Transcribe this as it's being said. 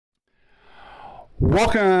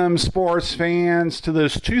Welcome, sports fans, to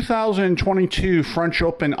this 2022 French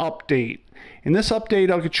Open update. In this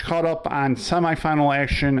update, I'll get you caught up on semifinal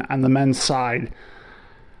action on the men's side.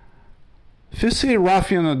 Fifth-seeded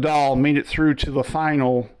Rafael Nadal made it through to the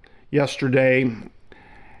final yesterday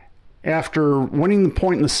after winning the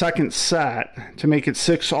point in the second set to make it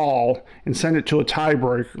 6-all and send it to a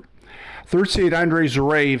tiebreaker. Third-seed Andre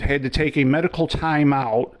Zverev had to take a medical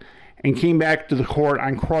timeout and came back to the court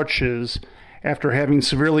on crutches after having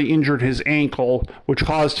severely injured his ankle, which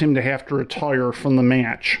caused him to have to retire from the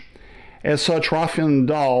match. As such, Rafael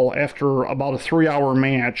Nadal, after about a 3-hour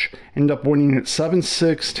match, ended up winning it 7-6,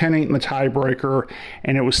 10-8 in the tiebreaker,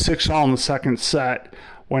 and it was 6-all in the second set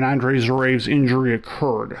when Andre Zverev's injury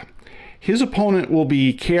occurred. His opponent will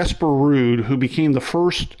be Casper Ruud, who became the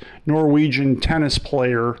first Norwegian tennis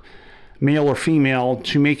player, male or female,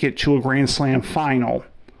 to make it to a Grand Slam final.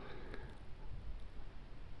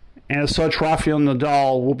 As such, Rafael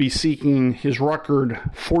Nadal will be seeking his record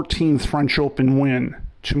 14th French Open win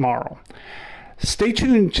tomorrow. Stay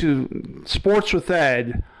tuned to Sports with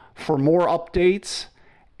Ed for more updates,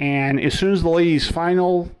 and as soon as the ladies'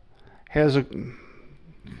 final has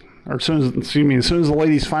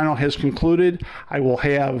concluded, I will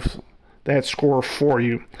have that score for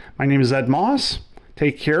you. My name is Ed Moss.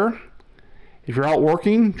 Take care. If you're out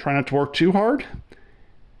working, try not to work too hard.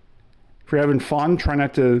 If you're having fun, try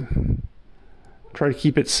to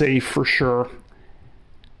keep it safe for sure.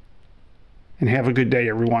 And have a good day,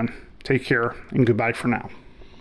 everyone. Take care, and goodbye for now.